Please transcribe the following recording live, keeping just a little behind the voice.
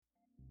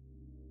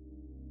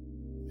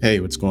Hey,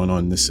 what's going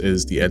on? This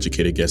is the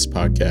Educated Guest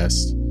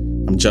Podcast.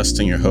 I'm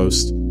Justin, your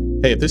host.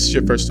 Hey, if this is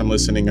your first time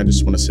listening, I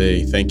just want to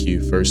say thank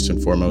you first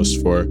and foremost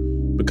for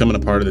becoming a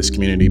part of this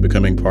community,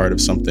 becoming part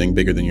of something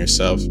bigger than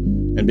yourself,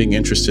 and being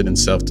interested in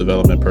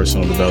self-development,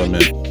 personal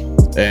development,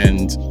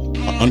 and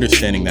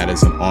understanding that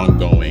as an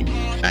ongoing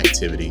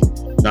activity,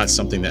 not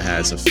something that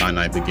has a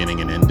finite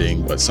beginning and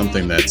ending, but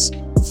something that's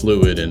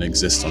fluid and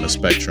exists on a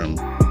spectrum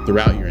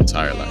throughout your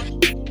entire life.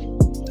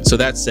 So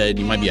that said,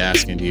 you might be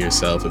asking to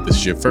yourself if this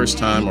is your first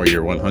time or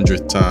your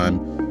 100th time.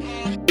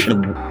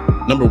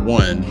 Number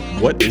one,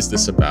 what is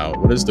this about?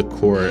 What is the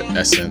core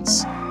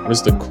essence? What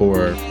is the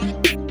core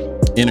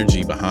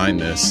energy behind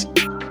this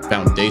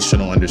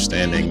foundational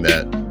understanding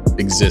that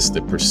exists,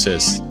 that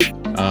persists?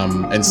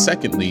 And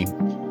secondly,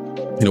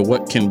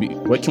 what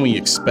can we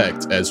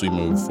expect as we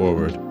move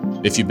forward?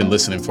 If you've been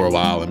listening for a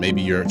while and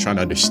maybe you're trying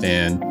to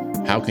understand,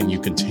 how can you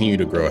continue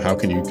to grow? How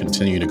can you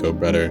continue to go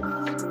better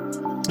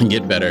and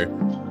get better?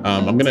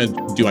 I'm going to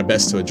do my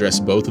best to address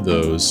both of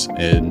those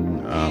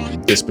in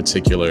this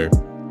particular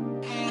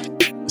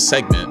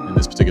segment, in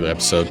this particular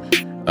episode.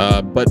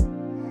 But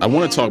I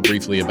want to talk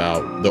briefly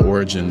about the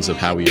origins of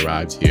how we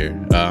arrived here.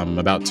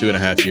 About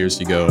 2.5 years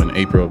ago, in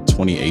April of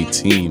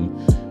 2018,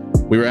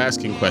 we were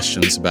asking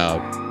questions about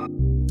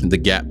the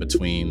gap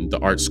between the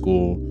art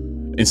school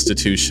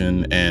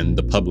institution and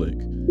the public,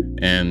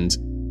 and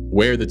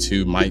where the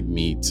two might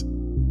meet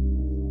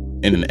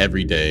in an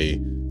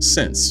everyday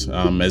sense.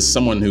 As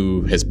someone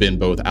who has been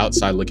both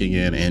outside looking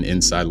in and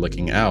inside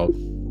looking out,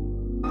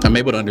 I'm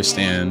able to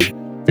understand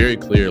very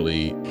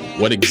clearly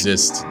what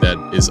exists that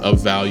is of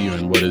value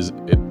and what is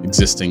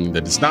existing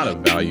that is not of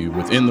value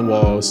within the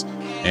walls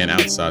and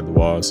outside the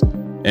walls.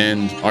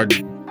 And our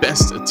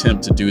best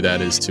attempt to do that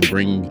is to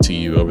bring to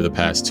you, over the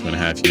past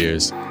 2.5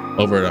 years,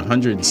 over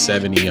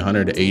 170,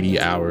 180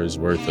 hours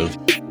worth of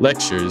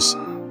lectures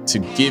to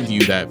give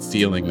you that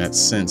feeling, that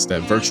sense,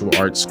 that virtual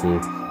art school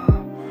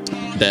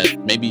that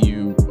maybe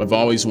you have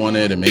always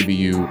wanted, and maybe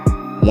you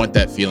want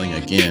that feeling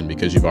again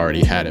because you've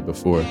already had it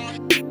before.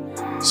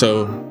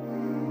 So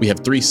we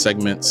have 3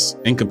 segments: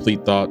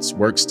 incomplete thoughts,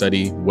 work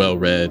study, well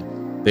read.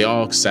 They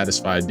all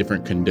satisfy a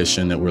different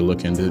condition that we're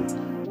looking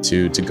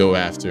to go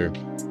after.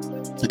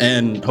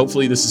 And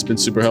hopefully this has been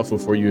super helpful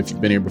for you if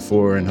you've been here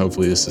before, and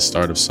hopefully this is the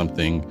start of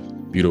something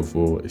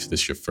beautiful if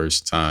this is your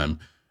first time.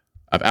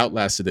 I've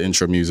outlasted the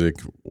intro music.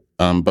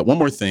 But one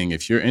more thing,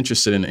 if you're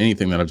interested in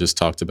anything that I've just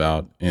talked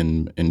about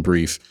in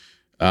brief,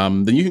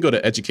 then you can go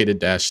to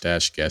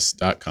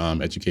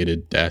educated-guest.com,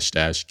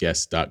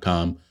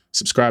 educated-guest.com.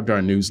 Subscribe to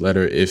our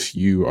newsletter if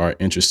you are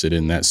interested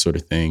in that sort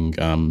of thing.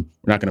 We're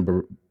not going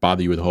to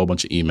bother you with a whole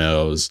bunch of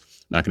emails,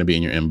 not going to be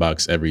in your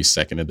inbox every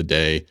second of the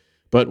day,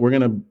 but we're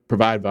going to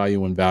provide value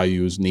when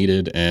value is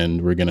needed,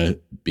 and we're going to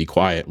be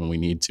quiet when we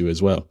need to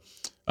as well.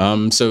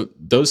 So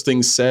those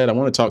things said, I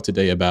want to talk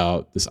today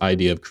about this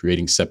idea of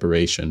creating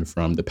separation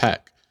from the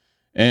pack.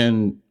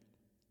 And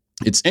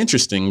it's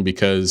interesting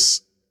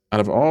because out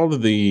of all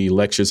of the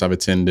lectures I've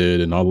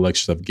attended and all the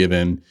lectures I've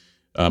given,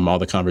 all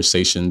the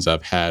conversations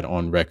I've had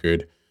on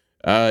record,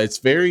 it's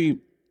very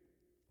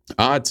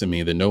odd to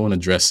me that no one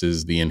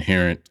addresses the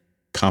inherent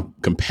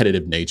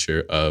competitive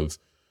nature of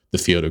the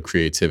field of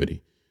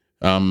creativity.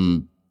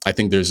 I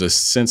think there's a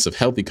sense of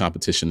healthy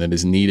competition that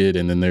is needed,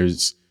 and then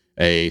there's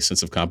a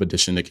sense of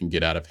competition that can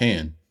get out of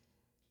hand.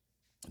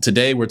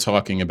 Today, we're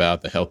talking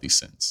about the healthy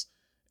sense.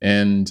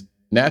 And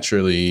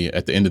naturally,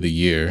 at the end of the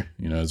year,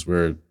 as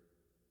we're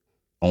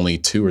only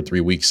 2 or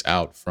 3 weeks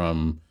out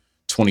from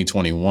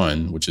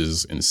 2021, which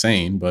is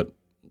insane, but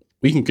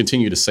we can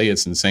continue to say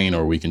it's insane,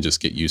 or we can just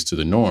get used to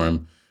the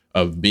norm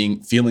of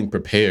feeling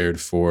prepared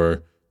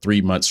for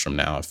 3 months from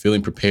now,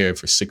 feeling prepared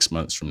for 6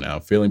 months from now,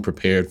 feeling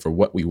prepared for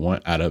what we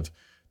want out of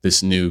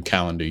this new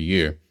calendar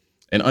year.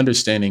 And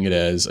understanding it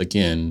as,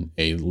 again,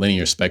 a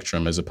linear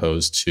spectrum as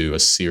opposed to a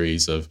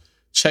series of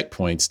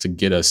checkpoints to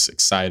get us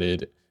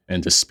excited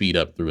and to speed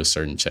up through a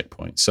certain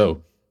checkpoint.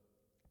 So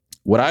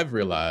what I've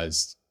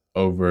realized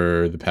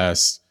over the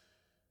past,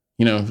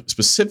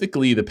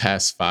 specifically the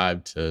past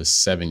 5 to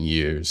 7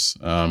 years,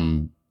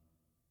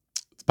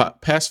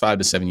 past 5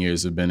 to 7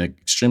 years have been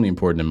extremely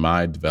important in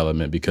my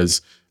development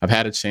because I've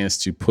had a chance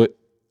to put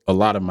a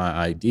lot of my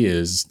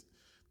ideas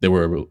that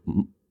were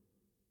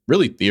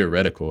really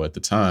theoretical at the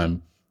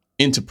time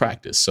into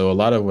practice. So a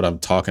lot of what I'm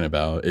talking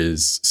about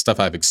is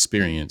stuff I've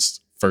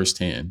experienced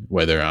firsthand,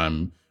 whether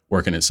I'm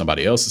working at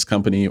somebody else's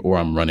company or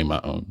I'm running my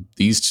own.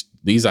 These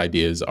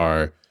ideas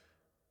are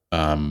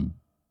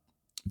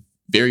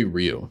very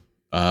real.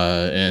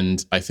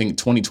 And I think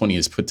 2020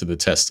 has put to the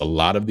test a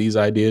lot of these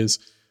ideas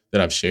that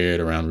I've shared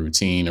around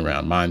routine,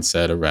 around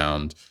mindset,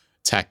 around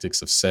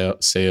tactics of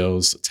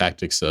sales,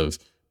 tactics of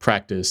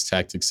practice,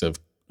 tactics of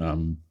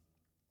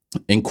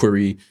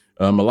inquiry.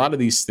 A lot of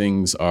these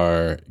things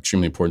are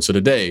extremely important. So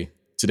today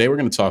we're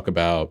going to talk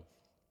about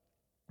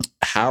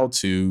how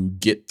to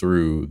get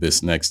through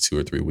this next 2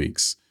 or 3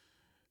 weeks.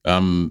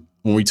 When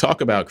we talk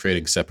about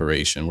creating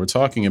separation, we're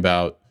talking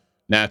about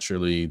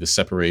naturally the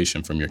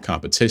separation from your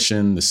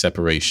competition, the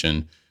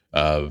separation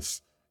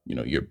of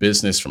your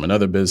business from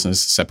another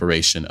business,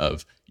 separation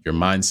of your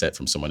mindset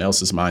from someone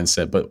else's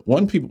mindset. But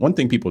one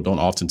thing people don't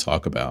often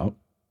talk about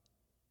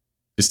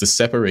is the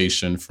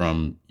separation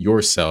from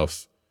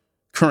yourself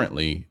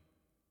currently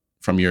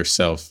from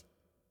yourself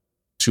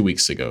 2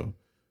 weeks ago.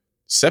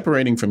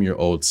 Separating from your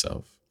old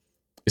self.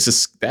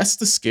 That's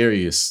the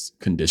scariest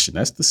condition.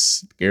 That's the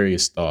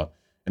scariest thought.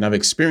 And I've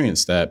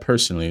experienced that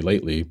personally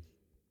lately,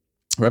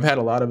 where I've had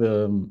a lot of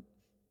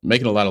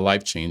making a lot of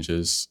life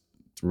changes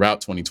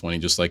throughout 2020,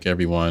 just like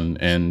everyone,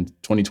 and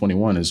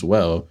 2021 as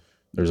well.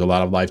 There's a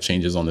lot of life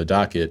changes on the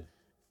docket.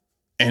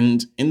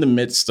 And in the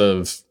midst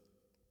of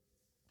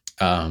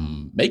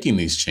making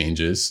these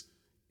changes,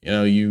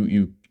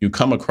 you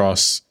come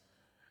across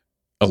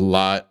a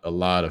lot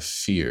of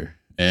fear.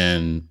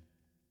 And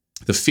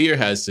the fear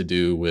has to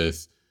do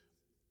with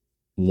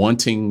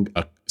wanting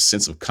a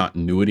sense of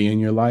continuity in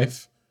your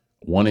life,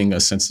 wanting a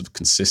sense of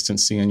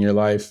consistency in your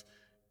life,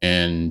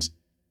 and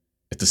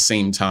at the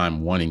same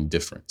time wanting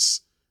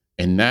difference.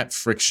 And that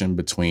friction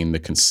between the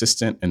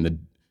consistent and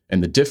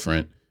the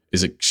different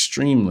is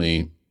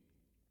extremely,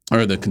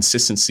 or the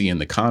consistency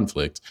and the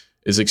conflict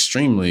is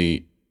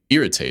extremely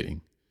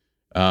irritating.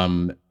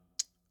 I'll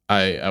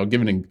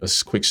give a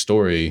quick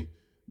story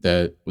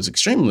that was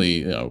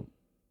extremely,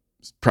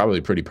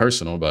 probably pretty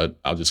personal, but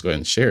I'll just go ahead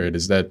and share it.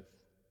 Is that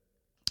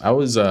I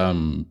was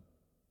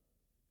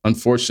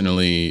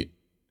unfortunately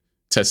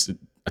tested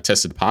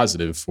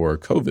positive for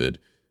COVID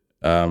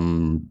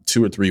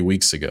 2 or 3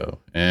 weeks ago.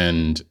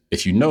 And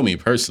if you know me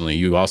personally,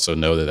 you also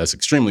know that that's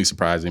extremely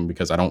surprising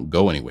because I don't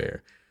go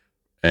anywhere.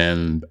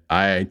 And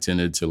I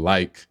tended to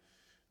like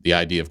the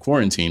idea of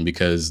quarantine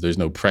because there's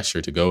no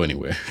pressure to go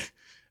anywhere.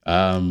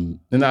 And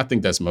I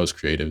think that's most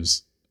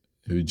creatives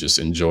who just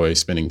enjoy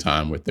spending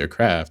time with their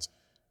craft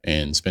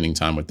and spending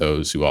time with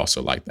those who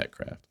also like that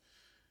craft.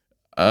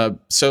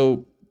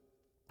 So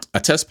I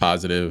test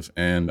positive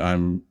and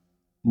I'm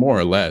more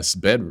or less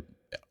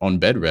on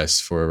bed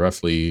rest for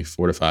roughly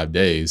 4 to 5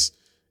 days.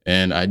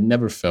 And I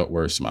never felt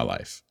worse in my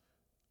life.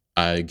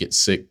 I get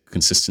sick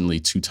consistently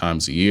 2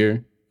 times a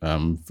year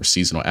for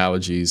seasonal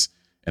allergies.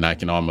 And I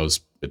can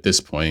almost, at this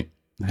point,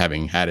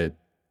 having had it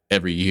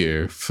every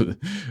year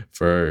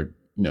for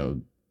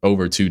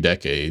over 2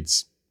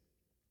 decades,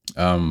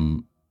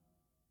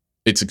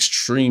 it's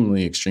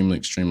extremely, extremely,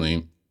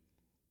 extremely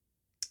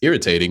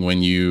irritating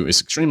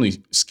it's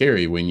extremely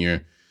scary when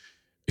you're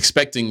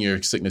expecting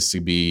your sickness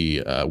to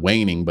be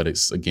waning, but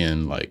it's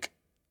again like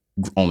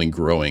only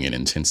growing in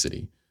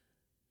intensity.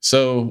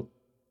 So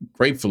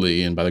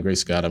gratefully, and by the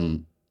grace of God,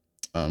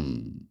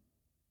 I'm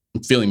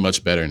feeling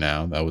much better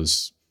now. That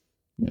was,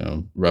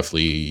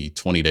 roughly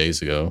 20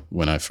 days ago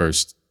when I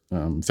first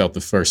felt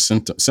the first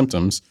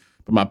symptoms.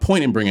 But my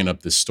point in bringing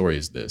up this story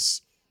is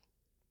this.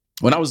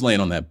 When I was laying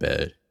on that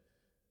bed,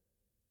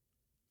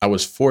 I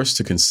was forced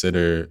to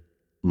consider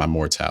my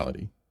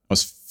mortality. I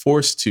was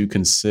forced to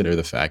consider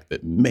the fact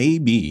that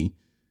maybe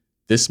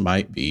this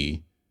might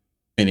be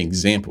an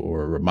example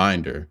or a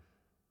reminder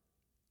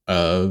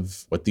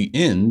of what the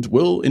end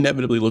will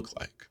inevitably look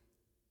like.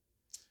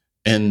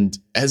 And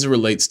as it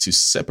relates to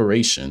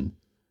separation,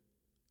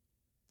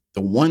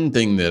 the one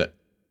thing that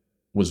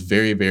was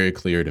very, very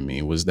clear to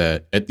me was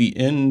that at the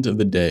end of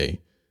the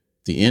day,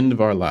 the end of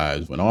our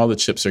lives, when all the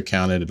chips are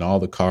counted and all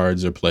the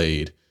cards are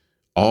played,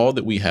 all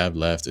that we have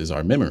left is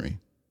our memory.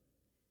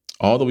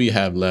 All that we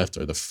have left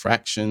are the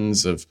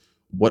fractions of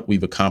what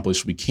we've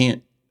accomplished.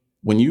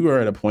 When you are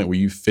at a point where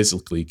you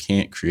physically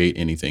can't create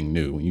anything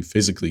new, when you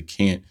physically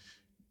can't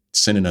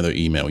send another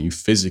email, when you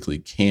physically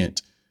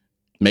can't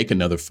make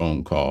another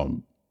phone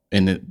call,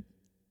 and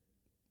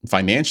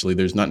financially,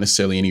 there's not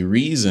necessarily any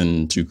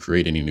reason to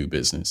create any new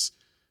business.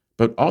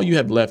 But all you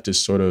have left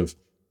is sort of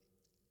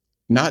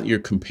not your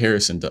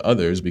comparison to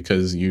others,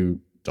 because you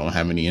don't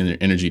have any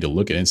energy to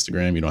look at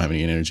Instagram. You don't have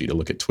any energy to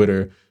look at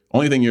Twitter.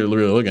 Only thing you're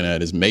really looking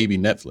at is maybe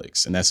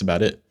Netflix, and that's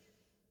about it.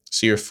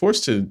 So you're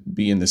forced to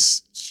be in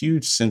this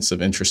huge sense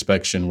of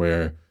introspection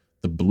where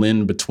the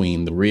blend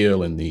between the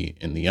real and the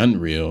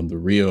unreal, the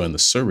real and the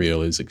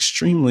surreal, is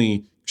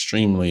extremely,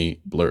 extremely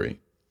blurry.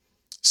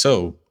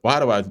 So why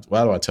do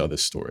I tell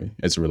this story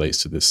as it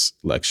relates to this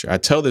lecture? I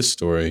tell this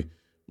story,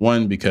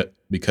 one,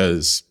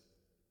 because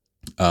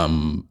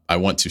I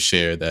want to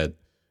share that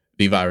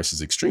the virus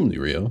is extremely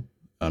real.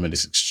 It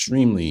is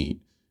extremely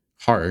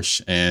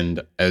harsh.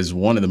 And as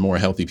one of the more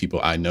healthy people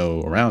I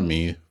know around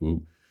me,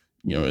 who,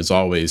 is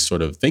always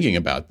sort of thinking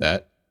about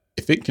that,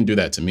 if it can do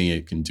that to me,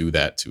 it can do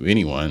that to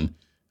anyone.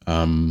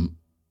 And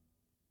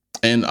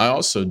I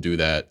also do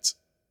that.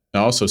 I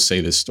also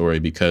say this story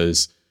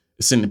because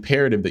it's an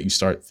imperative that you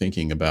start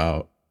thinking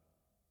about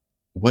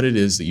what it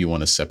is that you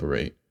want to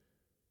separate.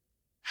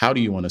 How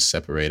do you want to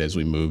separate as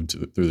we move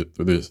through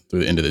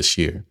the end of this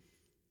year?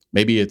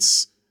 Maybe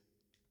it's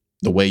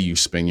the way you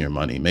spend your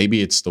money.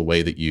 Maybe it's the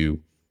way that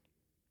you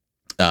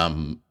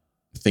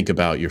think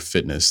about your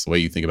fitness, the way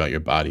you think about your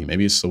body.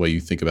 Maybe it's the way you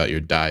think about your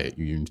diet,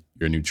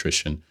 your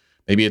nutrition.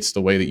 Maybe it's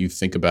the way that you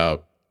think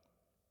about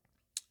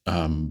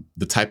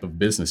the type of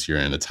business you're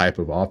in, the type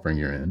of offering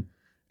you're in.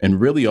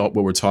 And really what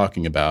we're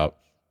talking about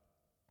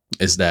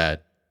is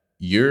that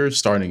you're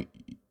starting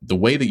the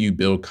way that you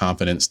build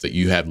confidence that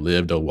you have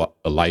lived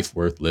a life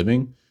worth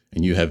living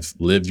and you have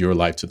lived your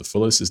life to the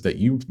fullest is that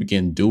you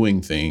begin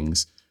doing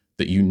things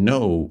that you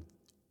know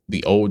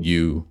the old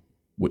you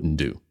wouldn't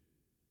do.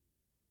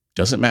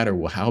 Doesn't matter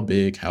how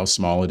big, how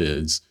small it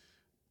is.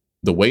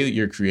 The way that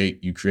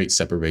you create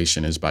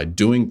separation is by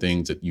doing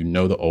things that you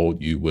know the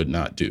old you would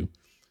not do.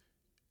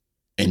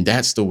 And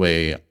that's the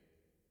way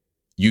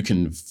you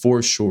can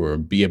for sure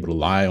be able to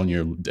lie on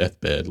your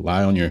deathbed,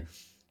 lie on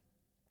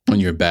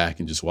your back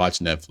and just watch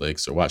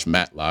Netflix or watch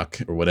Matlock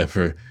or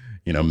whatever,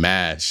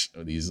 MASH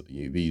or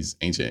these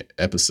ancient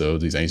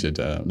episodes, these ancient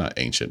not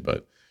ancient,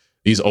 but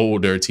these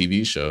older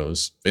TV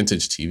shows,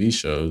 vintage TV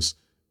shows,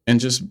 and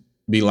just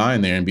be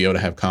lying there and be able to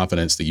have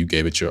confidence that you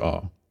gave it your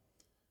all.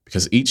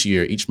 Because each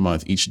year, each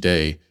month, each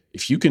day,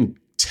 if you can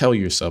tell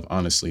yourself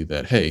honestly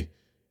that, hey,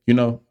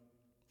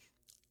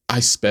 I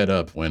sped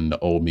up when the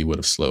old me would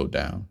have slowed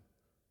down.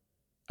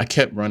 I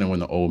kept running when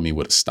the old me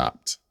would have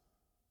stopped.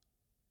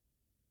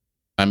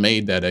 I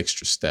made that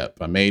extra step.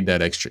 I made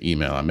that extra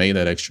email. I made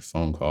that extra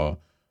phone call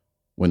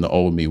when the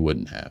old me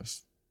wouldn't have.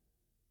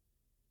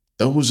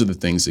 Those are the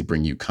things that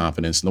bring you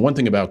confidence. And the one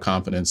thing about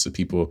confidence that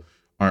people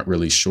aren't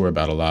really sure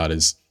about a lot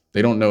is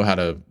they don't know how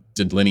to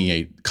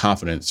delineate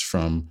confidence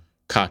from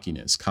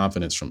cockiness,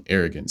 confidence from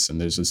arrogance. And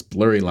there's this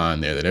blurry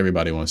line there that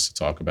everybody wants to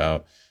talk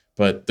about.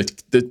 But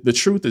the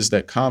truth is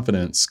that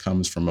confidence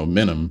comes from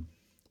momentum.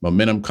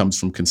 Momentum comes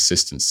from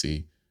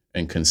consistency,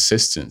 and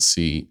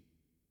consistency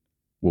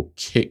will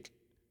kick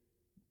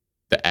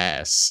the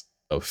ass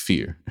of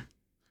fear.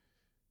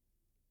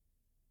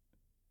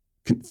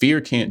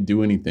 Fear can't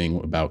do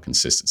anything about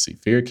consistency.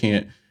 Fear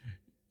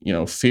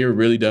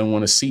really doesn't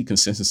want to see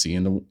consistency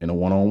in a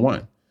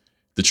one-on-one.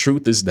 The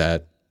truth is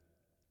that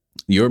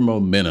your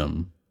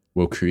momentum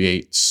will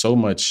create so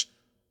much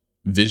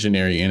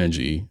visionary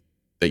energy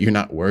that you're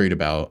not worried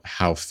about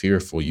how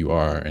fearful you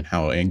are and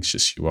how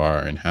anxious you are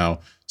and how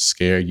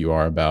scared you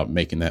are about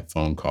making that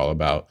phone call,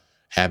 about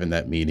having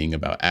that meeting,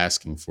 about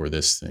asking for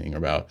this thing,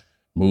 about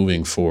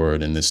moving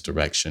forward in this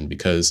direction.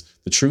 Because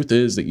the truth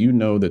is that you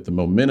know that the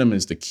momentum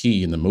is the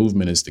key and the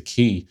movement is the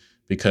key.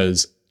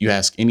 Because you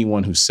ask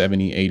anyone who's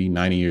 70, 80,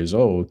 90 years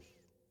old,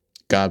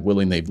 God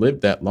willing, they've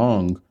lived that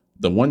long,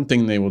 the one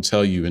thing they will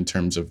tell you in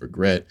terms of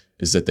regret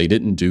is that they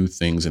didn't do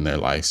things in their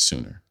life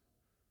sooner.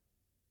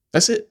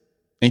 That's it.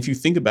 And if you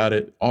think about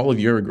it, all of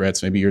your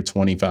regrets, maybe you're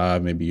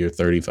 25, maybe you're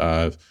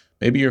 35,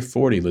 maybe you're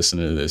 40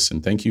 listening to this.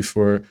 And thank you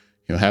for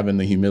having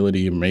the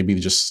humility and maybe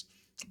just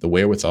the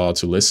wherewithal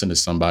to listen to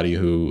somebody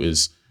who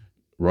is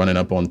running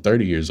up on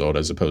 30 years old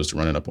as opposed to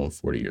running up on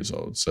 40 years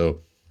old. So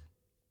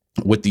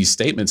with these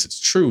statements, it's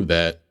true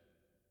that,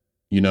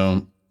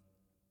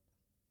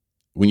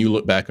 when you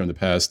look back on the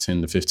past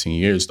 10 to 15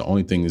 years, the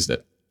only things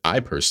that I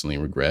personally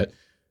regret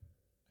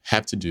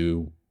have to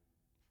do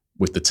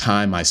with the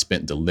time I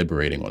spent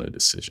deliberating on a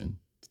decision,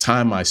 the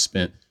time I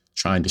spent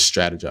trying to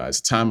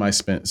strategize, the time I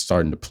spent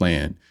starting to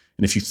plan.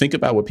 And if you think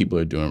about what people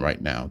are doing right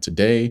now, what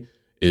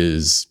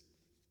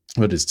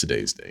is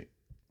today's date?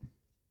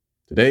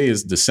 Today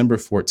is December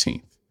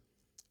 14th.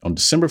 On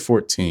December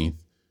 14th,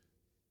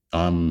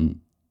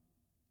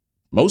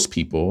 most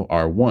people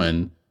are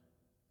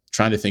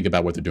trying to think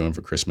about what they're doing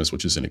for Christmas,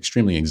 which is an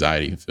extremely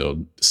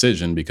anxiety-filled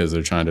decision because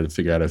they're trying to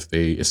figure out if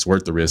it's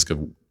worth the risk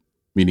of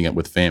meeting up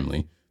with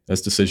family. That's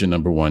decision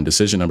number one.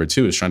 Decision number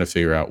two is trying to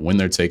figure out when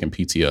they're taking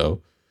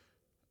PTO.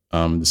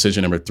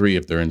 Decision number three,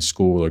 if they're in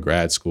school or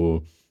grad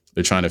school,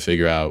 they're trying to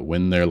figure out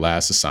when their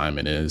last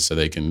assignment is so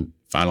they can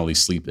finally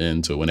sleep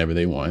in to whenever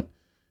they want.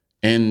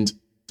 And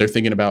they're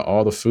thinking about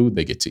all the food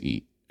they get to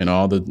eat and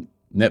all the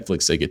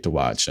Netflix they get to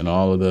watch and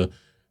all of the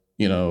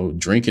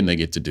drinking they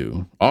get to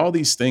do, all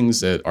these things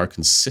that are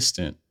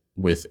consistent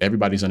with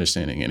everybody's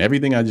understanding. And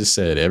everything I just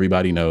said,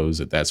 everybody knows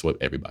that that's what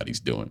everybody's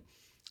doing.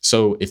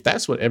 So if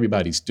that's what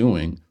everybody's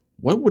doing,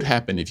 what would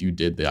happen if you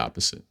did the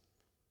opposite?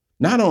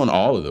 Not on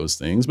all of those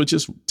things, but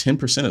just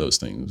 10% of those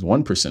things,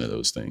 1% of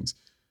those things.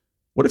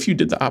 What if you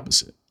did the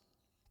opposite?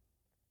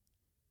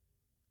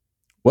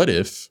 What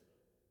if,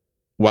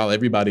 while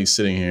everybody's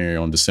sitting here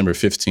on December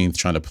 15th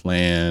trying to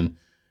plan,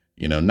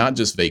 not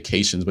just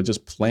vacations, but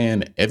just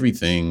plan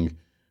everything,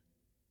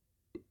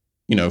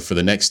 for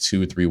the next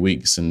 2 or 3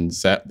 weeks. And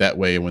that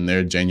way, when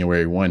their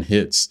January 1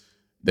 hits,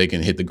 they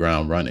can hit the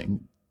ground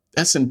running.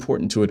 That's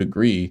important to a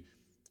degree.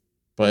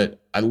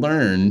 But I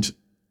learned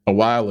a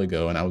while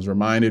ago, and I was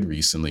reminded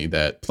recently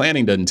that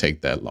planning doesn't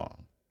take that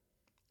long.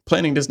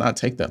 Planning does not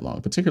take that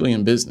long, particularly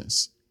in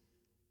business.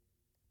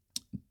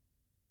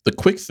 The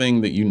quick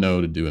thing that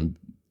to do,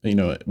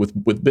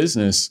 with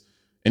business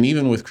and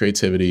even with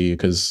creativity,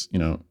 because,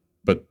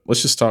 but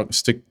let's just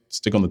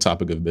stick on the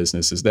topic of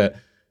business, is that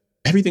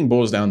everything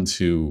boils down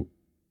to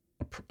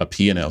a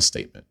P&L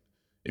statement.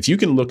 If you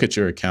can look at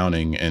your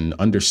accounting and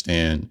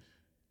understand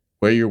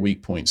where your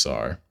weak points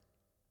are,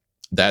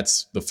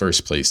 that's the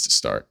first place to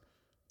start,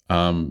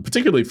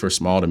 particularly for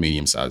small to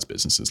medium-sized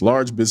businesses.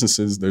 Large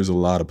businesses, there's a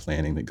lot of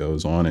planning that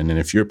goes on. And then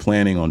if you're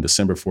planning on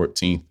December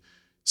 14th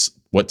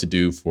what to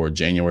do for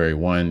January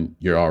 1,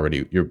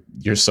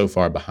 you're so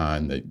far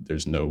behind that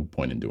there's no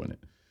point in doing it.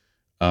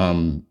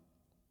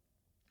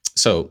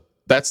 So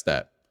that's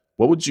that.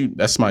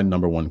 That's my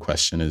number one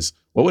question is,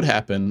 what would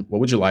happen? What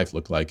would your life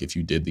look like if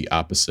you did the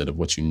opposite of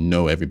what you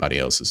know everybody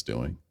else is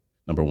doing?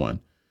 Number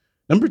one.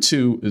 Number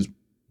two is,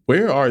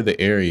 where are the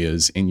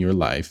areas in your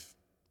life?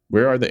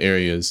 Where are the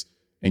areas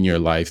in your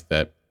life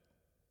that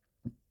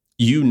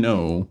you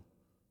know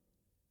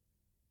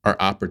are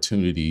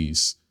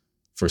opportunities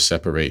for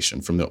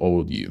separation from the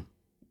old you?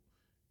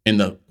 And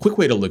the quick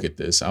way to look at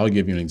this, I'll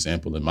give you an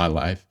example in my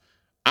life.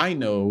 I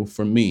know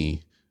for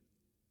me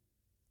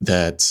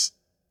that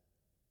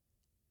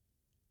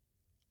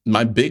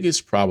my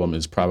biggest problem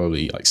is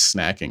probably like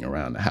snacking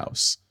around the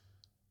house.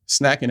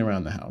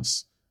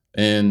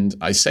 And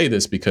I say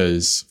this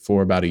because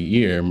for about a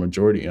year, I would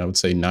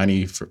say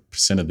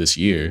 90% of this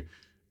year,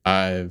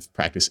 I've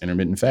practiced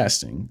intermittent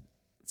fasting.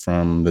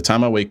 From the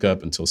time I wake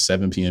up until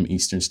 7 p.m.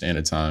 Eastern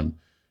Standard Time,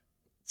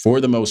 for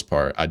the most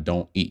part, I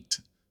don't eat.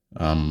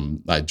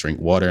 I drink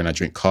water and I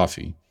drink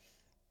coffee.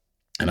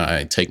 And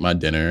I take my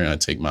dinner and I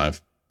take my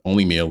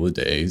only meals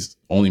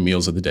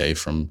of the day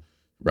from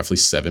roughly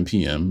 7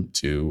 p.m.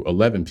 to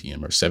 11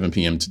 p.m. or 7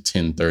 p.m. to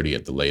 10:30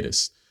 at the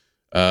latest.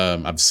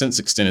 I've since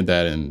extended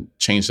that and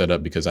changed that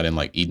up because I didn't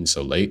like eating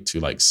so late to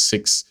like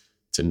 6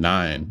 to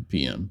 9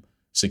 p.m.,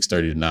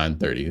 6:30 to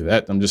 9:30.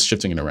 That I'm just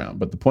shifting it around.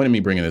 But the point of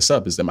me bringing this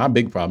up is that my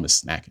big problem is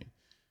snacking.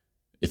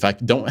 If I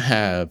don't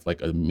have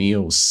like a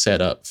meal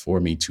set up for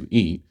me to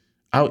eat,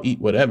 I'll eat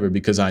whatever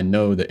because I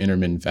know that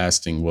intermittent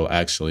fasting will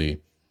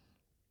actually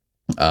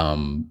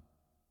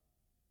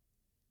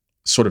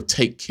sort of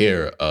take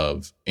care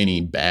of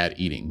any bad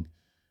eating.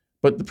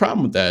 But the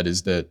problem with that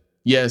is that,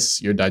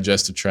 yes, your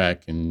digestive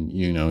tract and,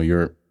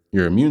 your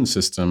immune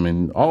system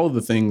and all of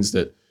the things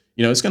that,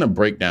 it's going to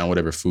break down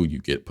whatever food you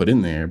get put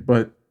in there.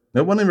 But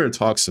no one ever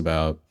talks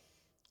about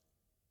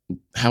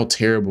how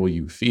terrible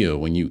you feel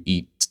when you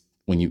eat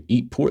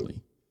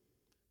poorly.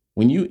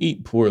 When you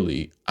eat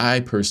poorly, I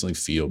personally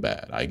feel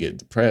bad. I get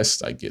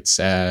depressed. I get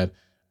sad.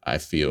 I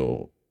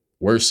feel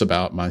worse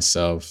about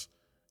myself.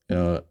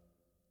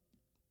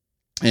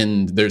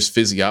 And there's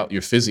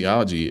your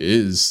physiology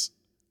is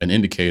an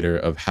indicator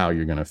of how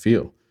you're going to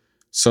feel.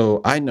 So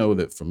I know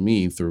that for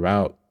me,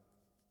 throughout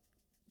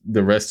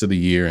the rest of the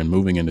year and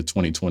moving into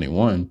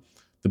 2021,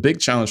 the big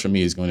challenge for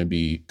me is going to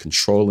be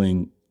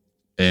controlling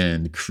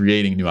and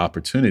creating new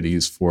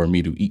opportunities for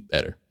me to eat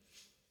better.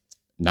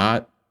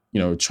 Not,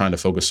 trying to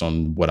focus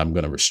on what I'm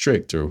going to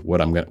restrict or what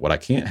I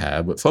can't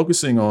have, but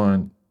focusing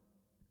on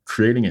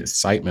creating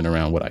excitement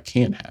around what I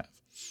can have.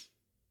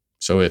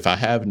 So if I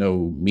have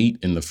no meat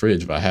in the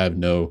fridge, if I have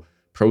no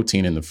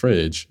protein in the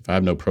fridge, if I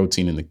have no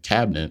protein in the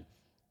cabinet,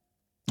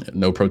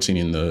 no protein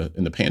in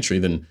the pantry,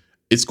 then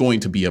it's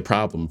going to be a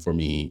problem for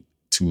me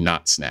to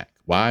not snack.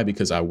 Why?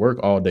 Because I work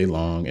all day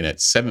long and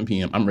at 7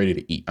 p.m. I'm ready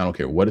to eat. I don't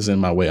care what is in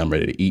my way. I'm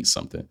ready to eat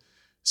something.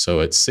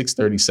 So at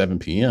 6:30, 7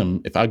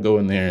 p.m., if I go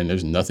in there and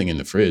there's nothing in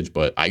the fridge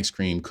but ice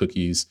cream,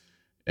 cookies,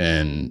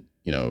 and,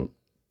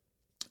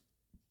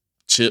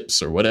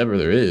 chips or whatever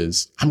there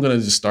is, I'm going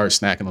to just start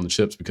snacking on the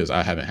chips because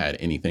I haven't had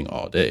anything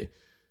all day.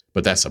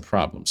 But that's a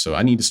problem. So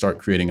I need to start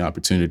creating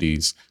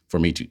opportunities for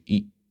me to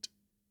eat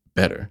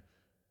better.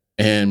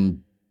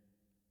 And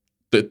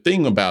the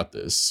thing about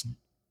this,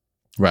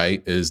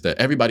 right, is that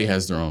everybody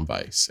has their own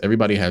vice.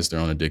 Everybody has their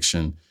own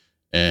addiction.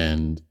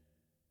 And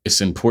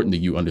it's important that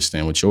you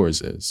understand what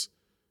yours is.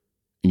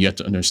 And you have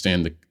to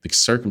understand the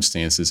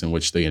circumstances in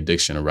which the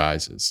addiction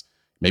arises.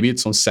 Maybe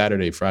it's on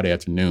Saturday, Friday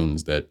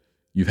afternoons that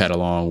you've had a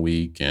long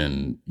week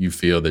and you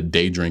feel that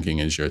day drinking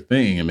is your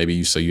thing. And maybe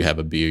you have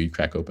a beer, you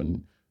crack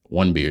open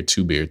 1 beer,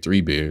 2 beer, 3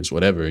 beers,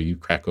 whatever. You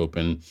crack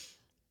open,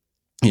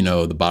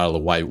 the bottle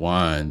of white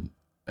wine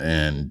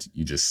and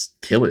you just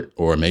kill it.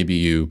 Or maybe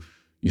you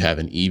have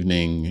an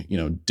evening,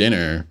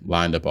 dinner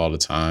lined up all the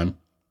time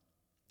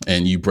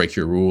and you break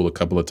your rule a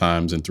couple of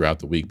times and throughout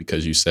the week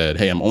because you said,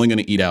 hey, I'm only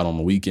going to eat out on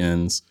the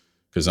weekends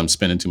because I'm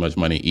spending too much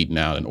money eating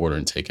out and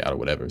ordering takeout or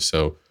whatever.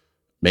 So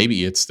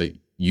maybe it's that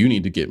you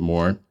need to get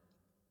more.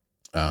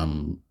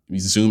 You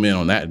zoom in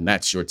on that, and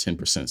that's your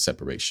 10%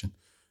 separation.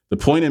 The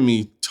point of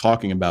me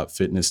talking about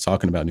fitness,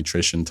 talking about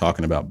nutrition,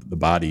 talking about the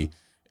body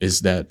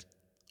is that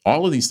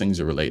all of these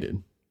things are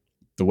related.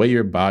 The way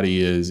your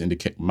body is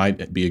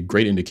might be a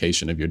great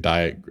indication of your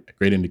diet,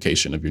 great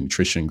indication of your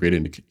nutrition, great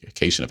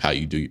indication of how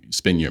you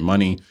spend your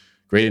money,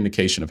 great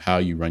indication of how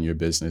you run your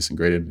business, and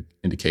great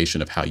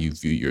indication of how you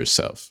view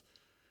yourself.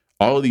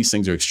 All of these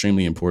things are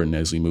extremely important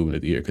as we move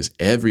into the year because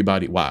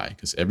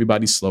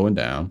everybody's slowing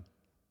down.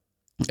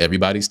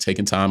 Everybody's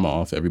taking time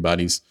off.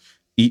 Everybody's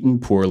eating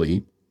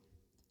poorly.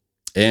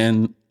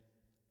 And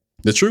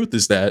the truth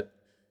is that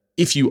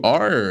if you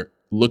are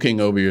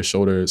looking over your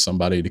shoulder at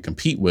somebody to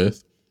compete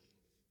with,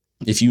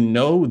 if you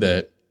know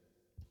that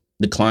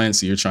the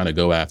clients that you're trying to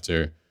go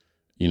after,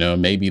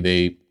 maybe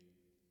they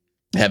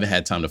haven't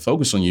had time to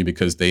focus on you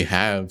because they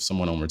have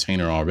someone on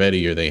retainer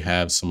already, or they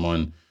have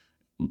someone,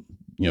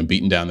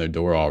 beating down their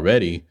door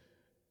already.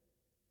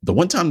 The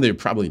one time they're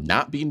probably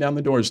not beating down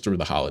the door is through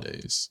the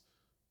holidays.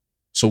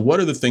 So what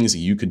are the things that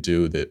you could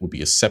do that would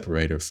be a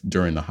separator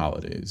during the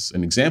holidays?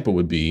 An example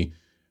would be,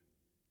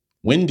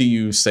 when do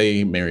you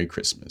say Merry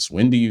Christmas?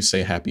 When do you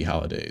say Happy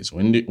Holidays?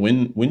 When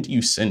do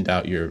you send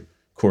out your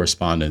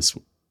correspondence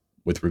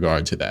with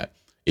regard to that?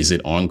 Is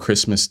it on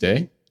Christmas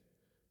Day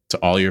to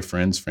all your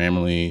friends,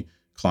 family,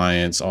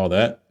 clients, all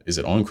that? Is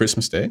it on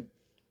Christmas Day?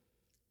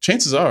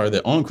 Chances are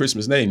that on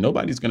Christmas Day,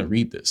 nobody's going to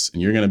read this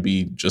and you're going to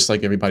be just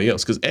like everybody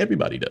else, because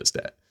everybody does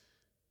that.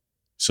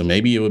 So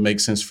maybe it would make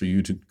sense for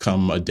you to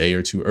come a day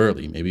or two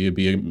early. Maybe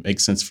it'd make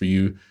sense for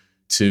you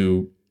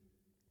to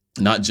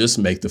not just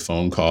make the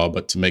phone call,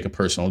 but to make a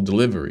personal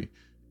delivery.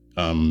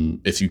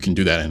 If you can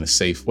do that in a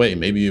safe way,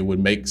 maybe it would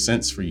make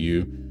sense for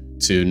you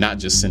to not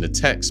just send a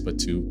text, but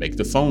to make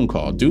the phone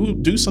call.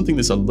 Do something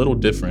that's a little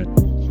different.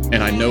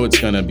 And I know it's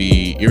going to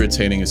be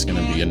irritating. It's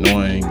going to be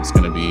annoying. It's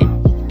going to be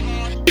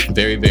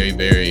very, very,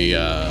 very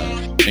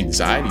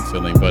anxiety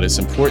filling, but it's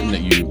important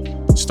that you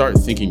start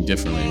thinking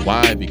differently.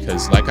 Why?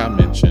 Because like I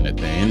mentioned, at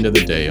the end of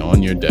the day,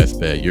 on your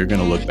deathbed, you're going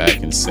to look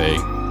back and say,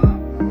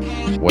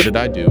 what did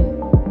I do?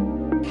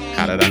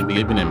 How did I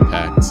leave an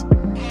impact?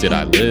 Did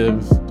I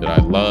live? Did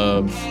I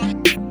love?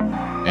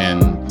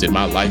 And did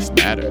my life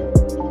matter?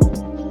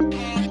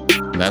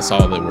 And that's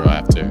all that we're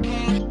after.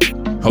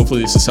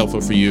 Hopefully this is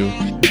helpful for you.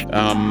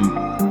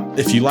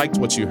 If you liked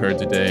what you heard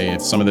today,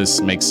 if some of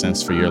this makes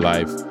sense for your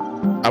life,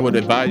 I would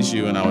advise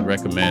you and I would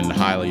recommend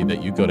highly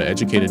that you go to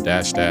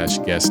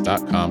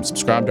educated-guest.com,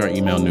 subscribe to our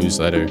email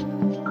newsletter,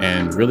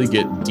 and really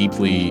get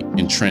deeply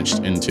entrenched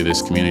into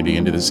this community,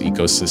 into this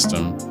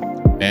ecosystem.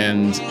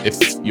 And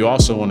if you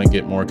also want to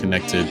get more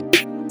connected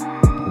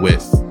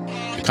with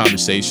the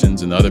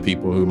conversations and the other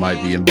people who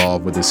might be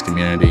involved with this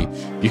community,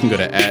 you can go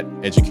to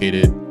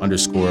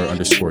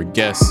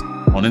 @educated__guests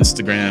on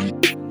Instagram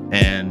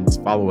and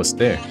follow us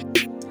there.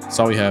 That's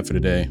all we have for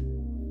today.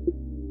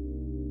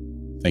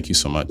 Thank you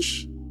so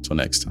much. Till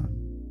next time.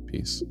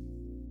 Peace.